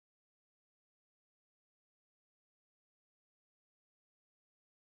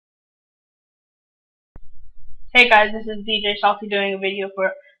Hey guys, this is DJ Salty doing a video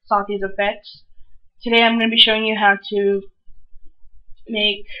for Salty's Effects. Today I'm going to be showing you how to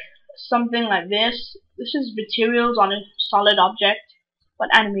make something like this. This is materials on a solid object, but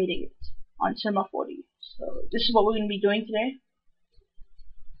animating it on C4D. So this is what we're going to be doing today.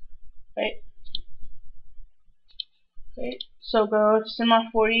 Okay. So go to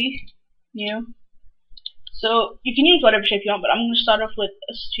C4D, new. So you can use whatever shape you want, but I'm going to start off with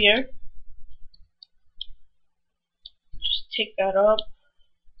a sphere. Just take that up.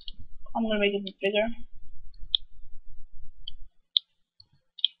 I'm going to make it a bit bigger.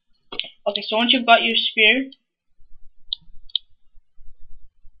 Okay, so once you've got your sphere,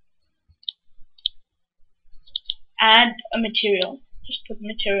 add a material. Just put the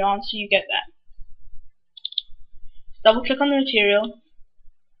material on so you get that. Double click on the material,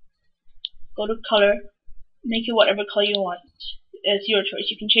 go to color, make it whatever color you want. It's your choice.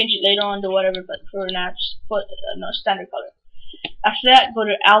 You can change it later on to whatever, but for now, just put no standard color. After that, go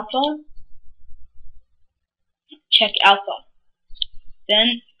to alpha, check alpha.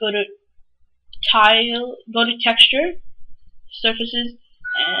 Then go to tile, go to texture, surfaces,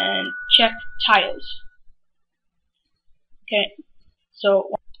 and check tiles.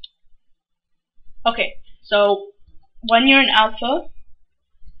 So when you're in alpha,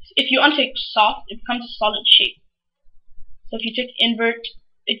 if you untick soft, it becomes a solid shape. So if you tick invert,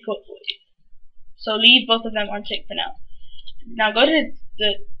 it goes away. So leave both of them unticked for now. Now go to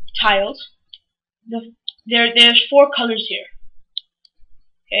the tiles. There's 4 colors here.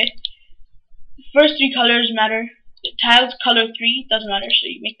 Okay. The first 3 colors matter. The tiles color 3 doesn't matter, so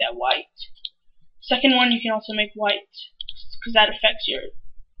you make that white. Second one you can also make white, because that affects your.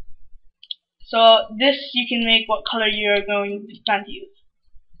 So this you can make what color you're going to plan to use.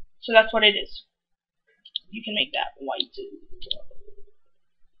 So that's what it is. You can make that white too.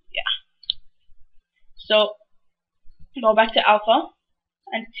 Yeah. So go back to alpha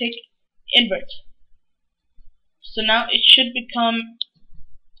and tick invert. So now it should become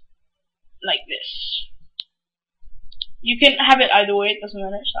like this. You can have it either way, it doesn't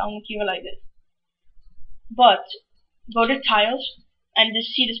matter, so I'm gonna keep it like this. But go to tiles and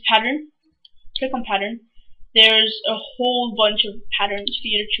just see this pattern. Click on pattern. There's a whole bunch of patterns for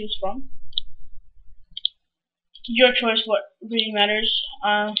you to choose from. Your choice, what really matters.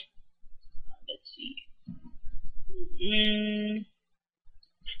 Let's see.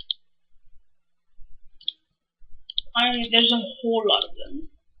 There's a whole lot of them.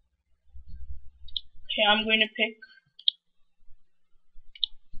 Okay, I'm going to pick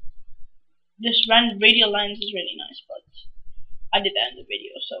this radial lines is really nice, but I did that in the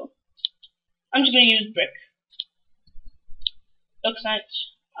video, so I'm just going to use brick. Looks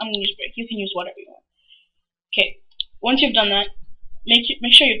nice. I'm going to use brick. You can use whatever you want. Okay, once you've done that, make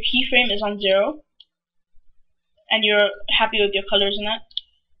sure your keyframe is on 0 and you're happy with your colors and that.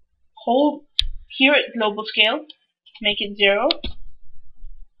 Hold here at global scale, make it 0,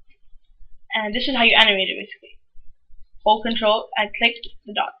 and this is how you animate it basically. Hold control and click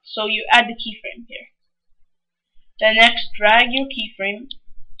the dot. So you add the keyframe here. Then next, drag your keyframe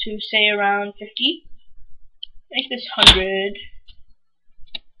to say around 50. Make this 100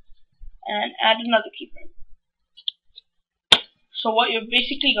 and add another keyframe. So what you've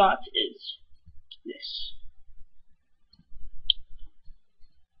basically got is this.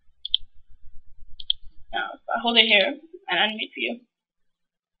 Now if I hold it here and animate for you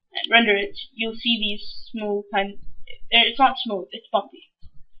and render it, you'll see these smooth it's not smooth, it's bumpy.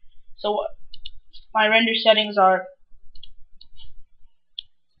 So my render settings are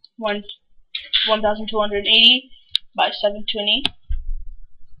 1280 by 720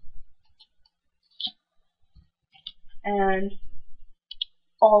 and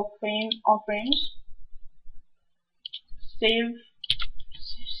all frames. Save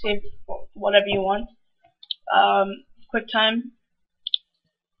whatever you want. QuickTime.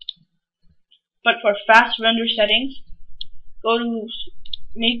 But for fast render settings, go to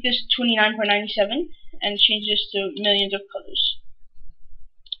make this 29.97 and change this to millions of colors.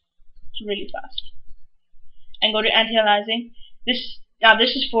 It's really fast. And go to anti-aliasing. This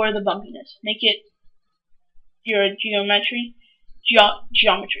is for the bumpiness. Make it your geometry, yeah.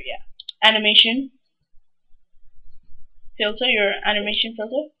 Animation filter, your animation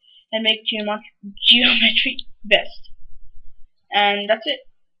filter, and make geometry best. And that's it.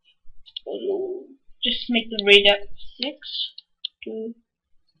 Just make the radius 6 to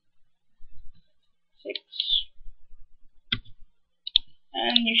 6,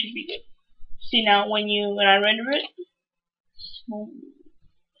 and you should be good. See now when I render it, smooth.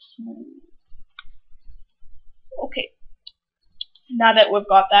 Okay. Now that we've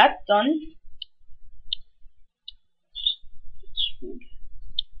got that done,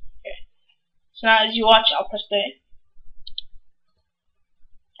 So now as you watch, I'll press play,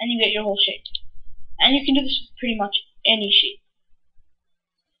 and you get your whole shape. And you can do this with pretty much any shape.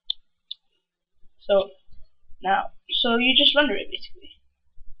 So you just render it basically.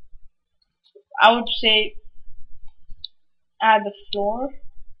 I would say add the floor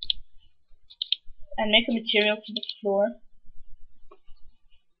and make a material for the floor.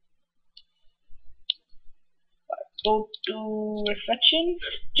 Go to reflection.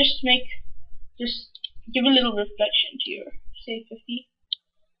 Just give a little reflection to your, say 50.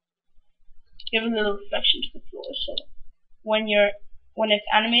 Give a little reflection to the floor, so when it's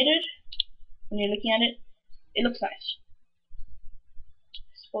animated, when you're looking at it, it looks nice.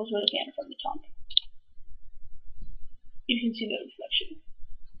 Suppose we're looking at it from the top. You can see the reflection.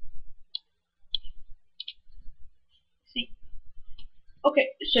 See? Okay,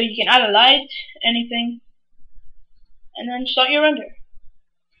 so you can add a light, anything, and then start your render.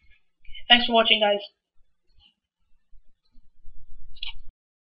 Thanks for watching, guys.